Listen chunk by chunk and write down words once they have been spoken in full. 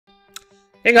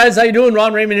Hey guys, how you doing?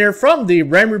 Ron Raymond here from the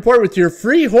Raymond Report with your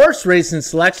free horse racing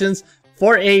selections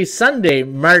for a Sunday,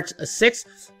 March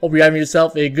 6th. Hope you're having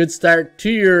yourself a good start to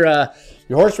your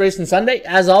horse racing Sunday.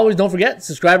 As always, don't forget,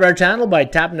 subscribe to our channel by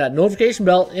tapping that notification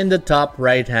bell in the top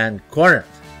right-hand corner.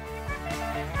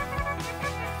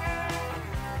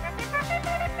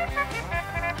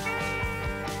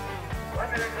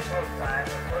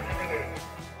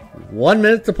 One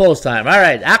minute to post time. All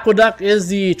right, Aqueduct is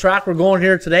the track we're going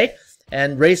here today.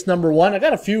 And race number one, I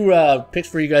got a few picks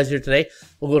for you guys here today.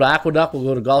 We'll go to Aqueduct, we'll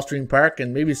go to Gulfstream Park,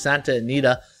 and maybe Santa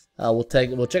Anita. We'll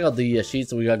check out the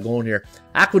sheets that we got going here.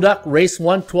 Aqueduct, race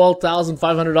one,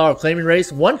 $12,500 claiming race.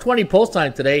 120 post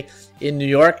time today in New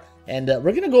York. And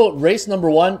we're going to go race number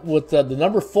one with the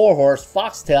number 4 horse,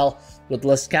 Foxtail, with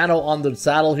Lescano on the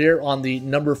saddle here on the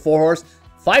number 4 horse.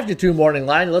 5-2 morning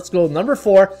line. Let's go number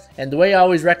 4. And the way I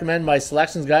always recommend my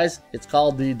selections, guys, it's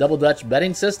called the Double Dutch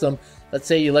betting system. Let's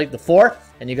say you like the 4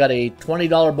 and you got a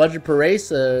 $20 budget per race.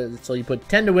 So you put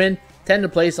 10 to win, 10 to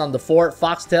place on the 4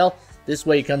 Foxtail. This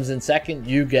way he comes in second,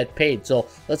 you get paid. So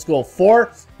let's go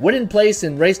 4, win in place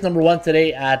in race number 1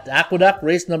 today at Aqueduct.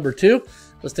 Race number 2,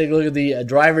 let's take a look at the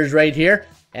drivers right here.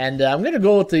 And I'm going to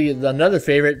go with another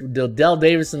favorite, Dell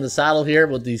Davis in the saddle here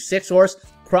with the 6 horse.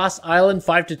 Cross Island,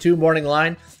 5-2 morning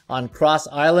line on Cross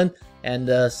Island. And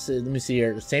let me see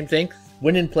here, same thing.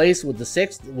 Win in place with the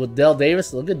 6th with Dell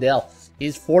Davis. Look at Dell.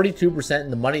 He's 42% in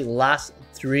the money last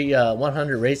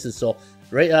 100 races. So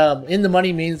in the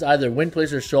money means either win,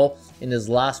 place, or show in his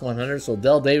last 100. So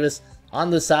Dell Davis on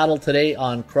the saddle today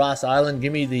on Cross Island.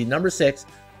 Give me the number 6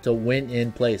 to win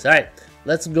in place. All right,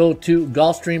 let's go to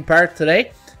Gulfstream Park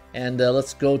today. And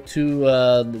let's go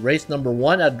to race number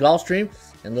 1 at Gulfstream.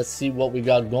 And let's see what we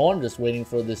got going. Just waiting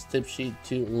for this tip sheet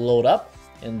to load up.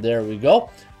 And there we go.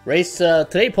 Race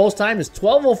today post time is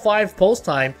 12:05 post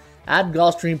time at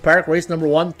Gulfstream Park. Race number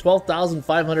 1,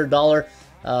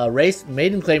 $12,500 race,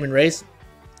 maiden claiming race.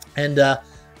 And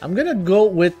I'm going to go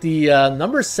with the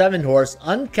number 7 horse,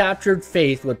 Uncaptured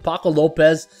Faith, with Paco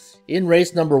Lopez in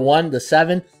race number 1, the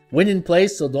 7. Win in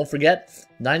place, so don't forget,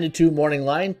 9-2 morning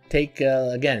line. Take,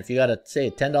 again, if you got say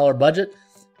a $10 budget,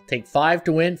 take 5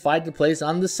 to win, 5 to place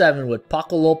on the 7 with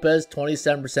Paco Lopez,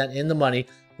 27% in the money,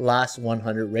 last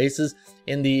 100 races.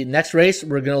 In the next race,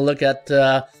 we're going to look at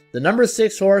the number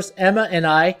 6 horse, Emma and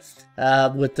I,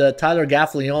 with Tyler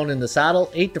Gaffalione in the saddle,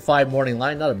 8-5 morning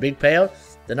line, not a big payout.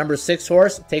 The number 6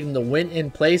 horse taking the win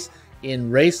in place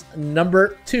in race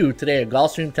number 2 today at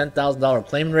Gulfstream, $10,000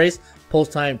 claiming race,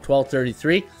 post time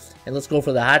 12:33. And let's go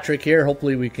for the hat trick here.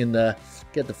 Hopefully we can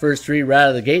get the first 3 right out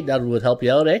of the gate. That would help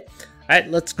you out, eh? All right,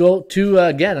 let's go to,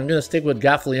 again, I'm going to stick with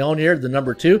Gaffalione here, the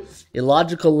number 2.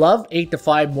 Illogical Love,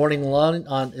 8-5 morning line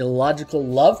on Illogical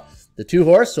Love, the 2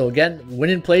 horse. So again, win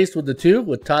in place with the 2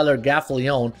 with Tyler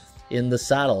Gaffalione in the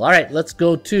saddle. All right, let's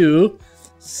go to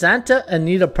Santa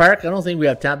Anita Park. I don't think we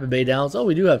have Tampa Bay Downs. Oh,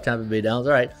 we do have Tampa Bay Downs.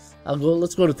 All right,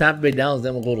 let's go to Tampa Bay Downs,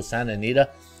 then we'll go to Santa Anita.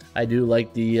 I do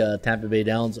like the Tampa Bay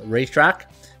Downs racetrack.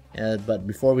 But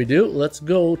before we do, let's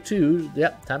go to,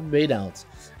 Tampa Bay Downs.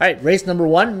 All right, race number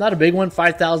 1, not a big one,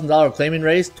 $5,000 claiming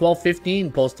race,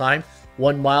 12:15 post time,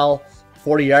 1 mile,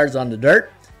 40 yards on the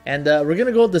dirt. And we're going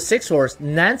to go with the 6 horse,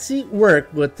 Nancy Work,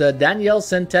 with Danielle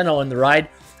Centeno in the ride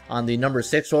on the number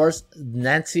 6 horse,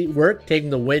 Nancy Work, taking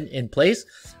the win in place.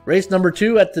 Race number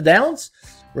 2 at the Downs,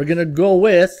 we're going to go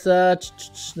with,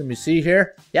 let me see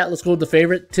here. Yeah, let's go with the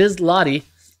favorite, Tiz Lottie.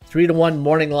 3-1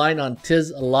 morning line on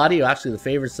Tiz Lottie. Actually, the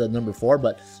favorite's number 4,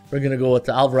 but we're going to go with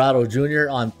the Alvarado Jr.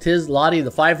 on Tiz Lottie, the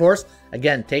 5 horse.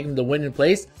 Again, taking the win in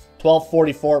place.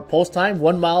 12:44 post time,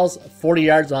 1 mile, 40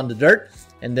 yards on the dirt.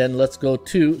 And then let's go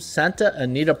to Santa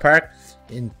Anita Park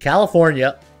in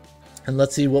California. And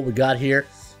let's see what we got here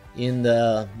in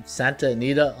the Santa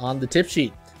Anita on the tip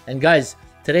sheet. And guys,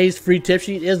 today's free tip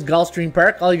sheet is Gulfstream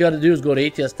Park. All you got to do is go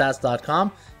to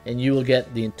atsstats.com. and you will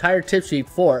get the entire tip sheet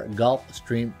for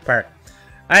Gulfstream Park.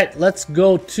 All right, let's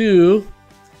go to,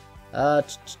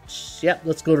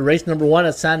 let's go to race number 1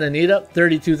 at Santa Anita,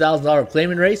 $32,000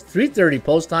 claiming race, 3:30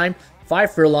 post time,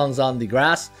 5 furlongs on the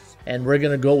grass, and we're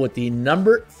gonna go with the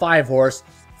number 5 horse,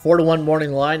 4-1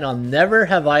 morning line on Never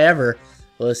Have I Ever,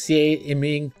 C.A.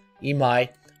 Imai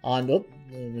on, let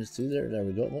me see there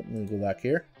we go, let me go back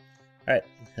here. All right,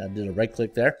 I did a right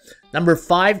click there. Number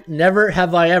 5, Never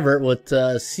Have I Ever, with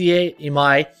C.A.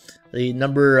 Imai, the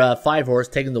number 5 horse,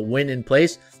 taking the win in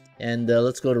place. And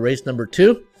let's go to race number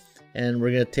 2. And we're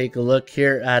going to take a look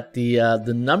here at the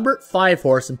number 5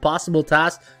 horse, Impossible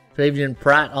Task. Flavian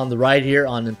Pratt on the ride here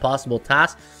on Impossible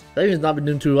Task. Flavian's not been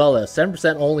doing too well.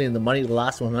 7% only in the money the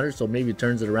last 100, so maybe it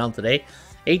turns it around today.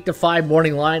 8-5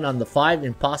 morning line on the 5,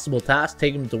 Impossible Task,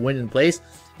 taking him to win in place.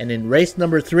 And in race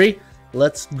number 3,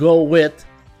 let's go with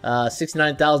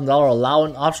 $69,000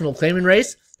 allowance optional claiming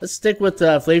race. Let's stick with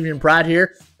Flavian Pratt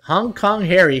here. Hong Kong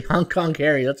Harry,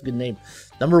 that's a good name.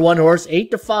 Number 1 horse,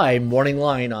 8-5, morning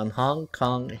line on Hong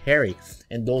Kong Harry.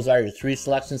 And those are your 3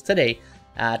 selections today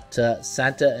at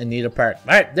Santa Anita Park.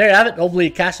 All right, there you have it. Hopefully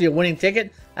you cash you a winning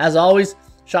ticket. As always,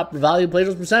 shop for value, play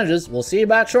those percentages. We'll see you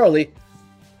back shortly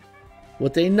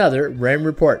with another Raymond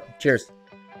Report. Cheers.